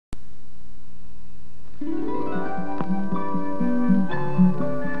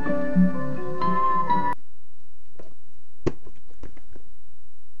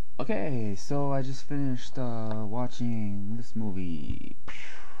I just finished watching this movie.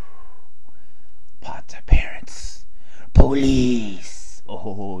 Pot's Parents. Police.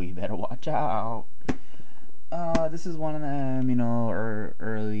 Oh, you better watch out. This is one of them,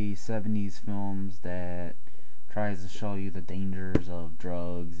 early 70s films that tries to show you the dangers of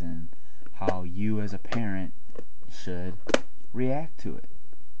drugs and how you as a parent should react to it.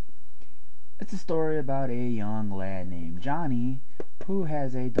 It's a story about a young lad named Johnny who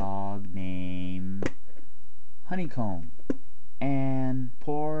has a dog named Honeycomb, and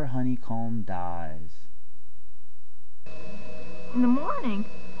poor Honeycomb dies. In the morning?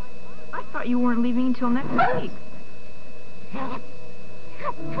 I thought you weren't leaving until next week. Oh,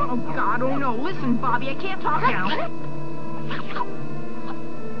 God, oh no. Listen, Bobby, I can't talk now.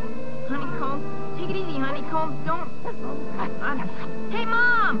 Honeycomb, take it easy, Honeycomb. Don't... Hey,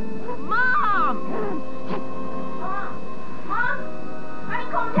 Mom! Mom! Mom?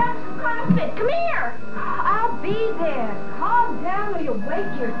 Honeycomb's having some kind of fit. Come here! I'll be there. Calm down or you'll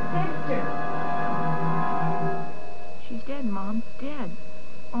wake your sister. She's dead, Mom. Dead.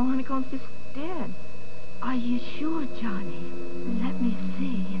 Oh, Honeycomb's just dead. Are you sure, Johnny? Let me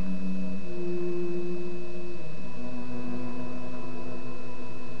see.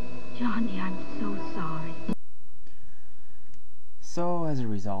 Johnny, I'm so sorry. So, as a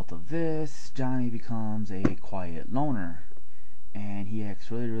result of this, Johnny becomes a quiet loner, and he acts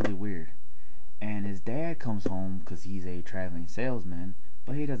really weird. And his dad comes home because he's a traveling salesman,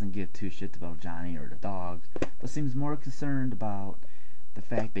 but he doesn't give two shits about Johnny or the dog, but seems more concerned about the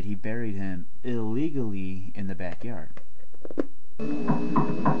fact that he buried him illegally in the backyard.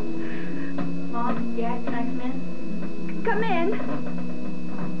 Mom, Dad, can I come in? Come in.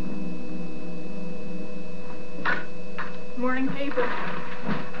 Morning paper.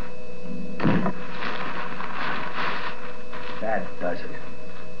 That does it.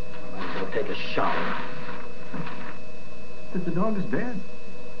 I might as well take a shower. But the dog is dead.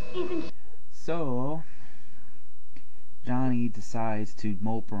 Isn't she? So, Johnny decides to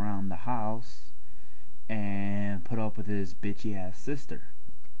mope around the house and put up with his bitchy ass sister.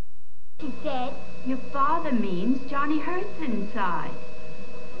 She's dead? Your father means Johnny hurts inside.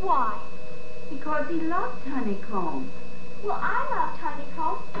 Why? Because he loved Honeycomb. Well, I love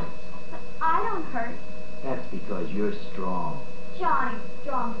Honeycomb, but I don't hurt. That's because you're strong. Johnny's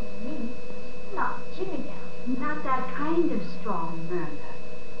stronger than me. Not Jimmy down. Not that kind of strong, Myrna.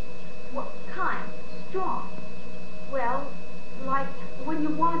 What kind? Strong. Well, like when you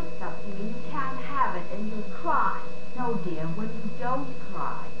want something and you can't have it and you cry. No, dear, when you don't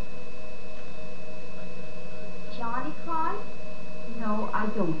cry. Johnny cried? No, I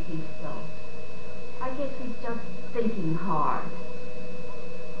don't think so. I guess he's just thinking hard.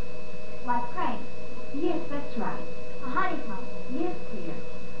 Like praying. Yes, that's right. A Honeycomb. Yes, dear.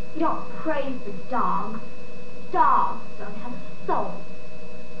 You don't praise the dogs. Dogs don't have a soul.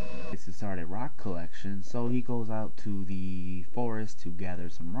 To start a rock collection, so he goes out to the forest to gather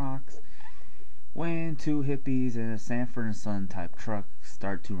some rocks when two hippies in a Sanford & Son type truck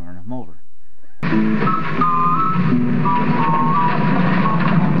start to run him over. You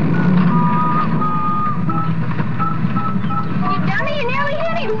dummy, you nearly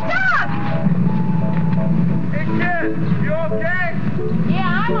hit him. Stop! Hey, kid, you okay?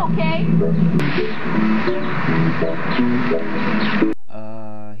 Yeah, I'm okay.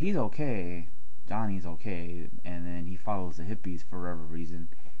 He's okay. Johnny's okay, and then he follows the hippies for whatever reason.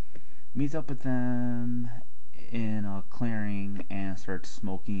 Meets up with them in a clearing and starts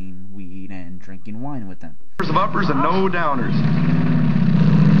smoking weed and drinking wine with them. Of uppers and no downers.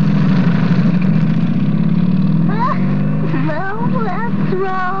 No, that's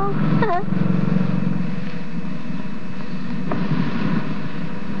wrong.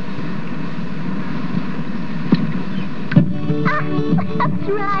 That's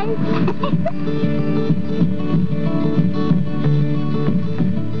right.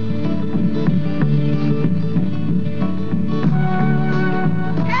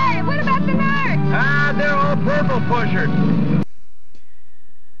 Hey, what about the nurse? Ah, they're all purple pushers.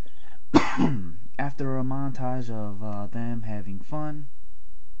 After a montage of them having fun,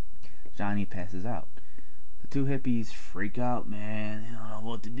 Johnny passes out. The two hippies freak out, man. They don't know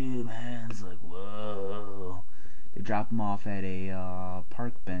what to do, man. It's like, whoa. They drop him off at a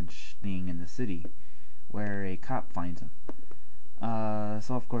park bench thing in the city, where a cop finds him.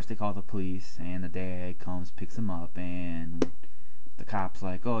 So of course they call the police, and the dad comes, picks him up, and the cop's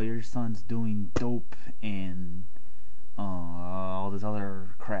like, oh, your son's doing dope and all this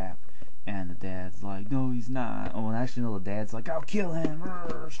other crap. And the dad's like, no, he's not. Oh, and actually, no, the dad's like, I'll kill him.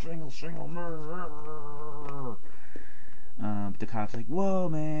 Strangle, murder. But the cop's like, whoa,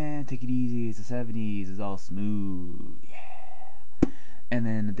 man, take it easy. It's the 70s. It's all smooth. Yeah. And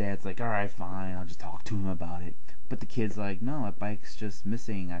then the dad's like, all right, fine. I'll just talk to him about it. But the kid's like, no, my bike's just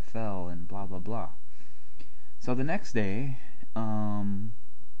missing. I fell and blah, blah, blah. So the next day,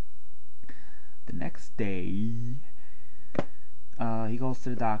 he goes to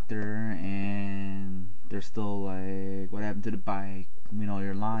the doctor, and they're still like, what happened to the bike? You know,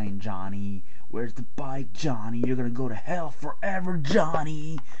 you're lying, Johnny. Where's the bike, Johnny? You're gonna go to hell forever,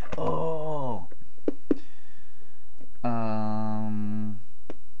 Johnny. Oh.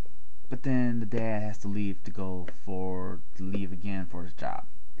 But then the dad has to leave again for his job.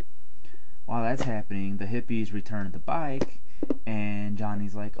 While that's happening, the hippies return the bike, and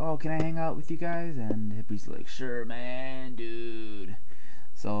Johnny's like, oh, can I hang out with you guys? And the hippie's like, sure, man, dude.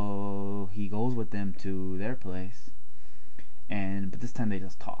 So he goes with them to their place, but this time they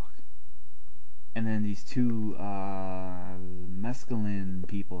just talk. And then these two mescaline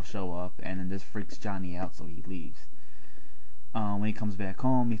people show up, and then this freaks Johnny out, so he leaves. When he comes back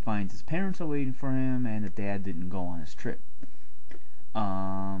home, he finds his parents are waiting for him, and the dad didn't go on his trip.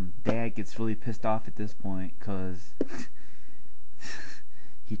 Dad gets really pissed off at this point because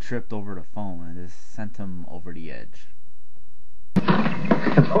he tripped over the phone, and this sent him over the edge.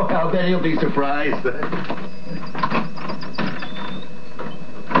 Oh, I'll bet he'll be surprised. Look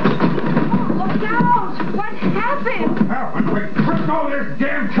out! What happened? Happened? We tripped over this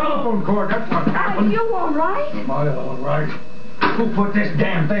damn telephone cord. That's what Are happened. you all right? Am I all right? Who put this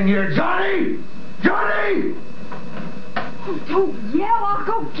damn thing here? Johnny! Johnny! Oh, don't yell. I'll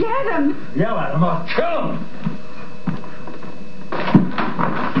go get him. Yell at him. I'll kill him.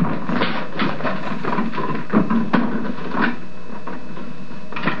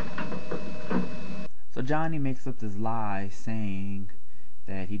 So Johnny makes up this lie saying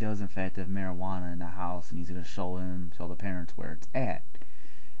that he does in fact have marijuana in the house, and he's going to show the parents where it's at.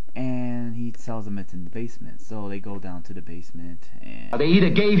 And he tells them it's in the basement. So they go down to the basement, and They either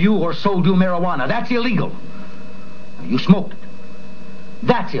gave you or sold you marijuana. That's illegal. You smoked it.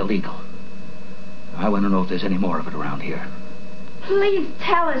 That's illegal. I want to know if there's any more of it around here. Please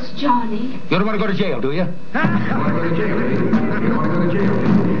tell us, Johnny. You don't want to go to jail, do you? You want to go to jail, eh? You want to go to jail?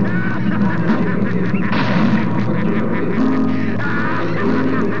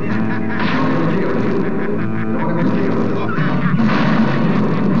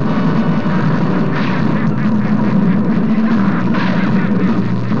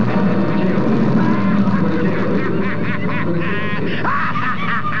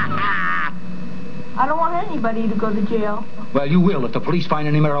 I don't want anybody to go to jail. Well, you will if the police find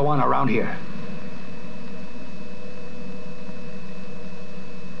any marijuana around here.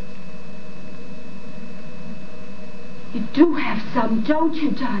 You do have some, don't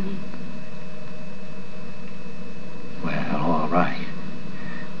you, Johnny? Well, all right.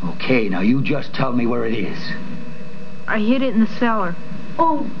 Okay, now you just tell me where it is. I hid it in the cellar.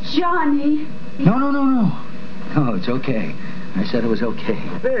 Oh, Johnny. No. No, it's okay. I said it was okay.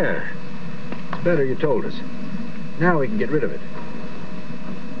 There. It's better you told us. Now we can get rid of it.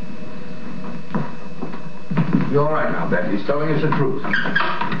 You're all right now, Beth. He's telling us the truth.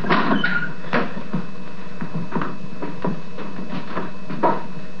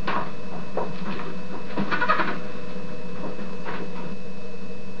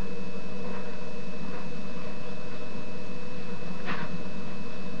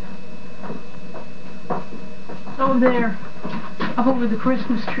 Oh, there. Up over the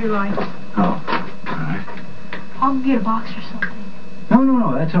Christmas tree lights. Oh, all right. I'll get a box or something.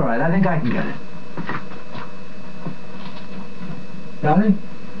 No, that's all right. I think I can get it. Johnny?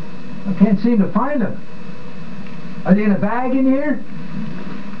 I can't seem to find them. Are they in a bag in here?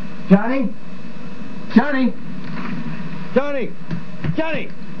 Johnny? Johnny? Johnny! Johnny!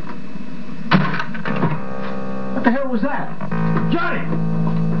 What the hell was that? Johnny!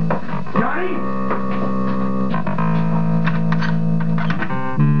 Johnny!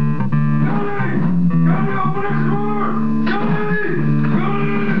 Johnny, open this door! Johnny!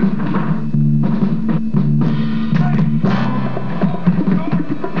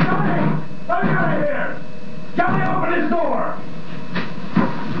 Let me out of here! Johnny, open this door!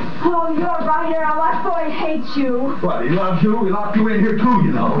 Oh, you're right here. That boy hates you. What, he loves you? He locked you in here too,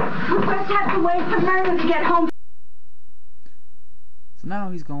 you know. We just have to wait for Mary to get home. so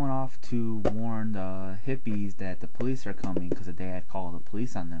now he's going off to warn the hippies that the police are coming because the dad called the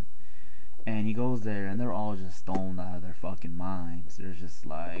police on them. And he goes there, and they're all just stoned out of their fucking minds. They're just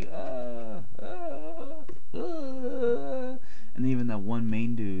like, and even that one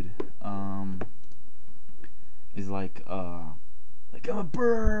main dude, is like, like, I'm a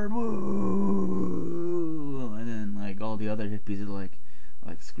bird, woo! And then, like, all the other hippies are like,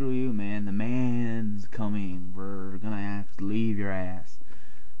 screw you, man, the man's coming, we're gonna have to leave your ass.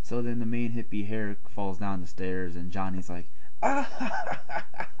 So then the main hippie, Herrick, falls down the stairs, and Johnny's like,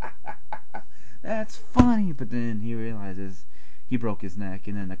 that's funny, but then he realizes he broke his neck,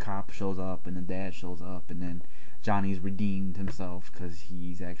 and then the cop shows up, and the dad shows up, and then Johnny's redeemed himself, because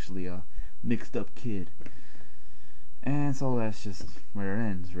he's actually a mixed up kid. And so that's just where it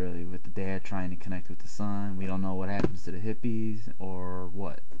ends, really, with the dad trying to connect with the son. We don't know what happens to the hippies or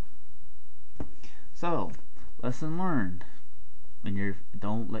what. So, lesson learned: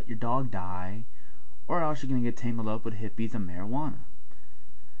 don't let your dog die, or else you're gonna get tangled up with hippies and marijuana.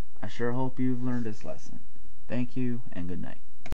 I sure hope you've learned this lesson. Thank you, and good night.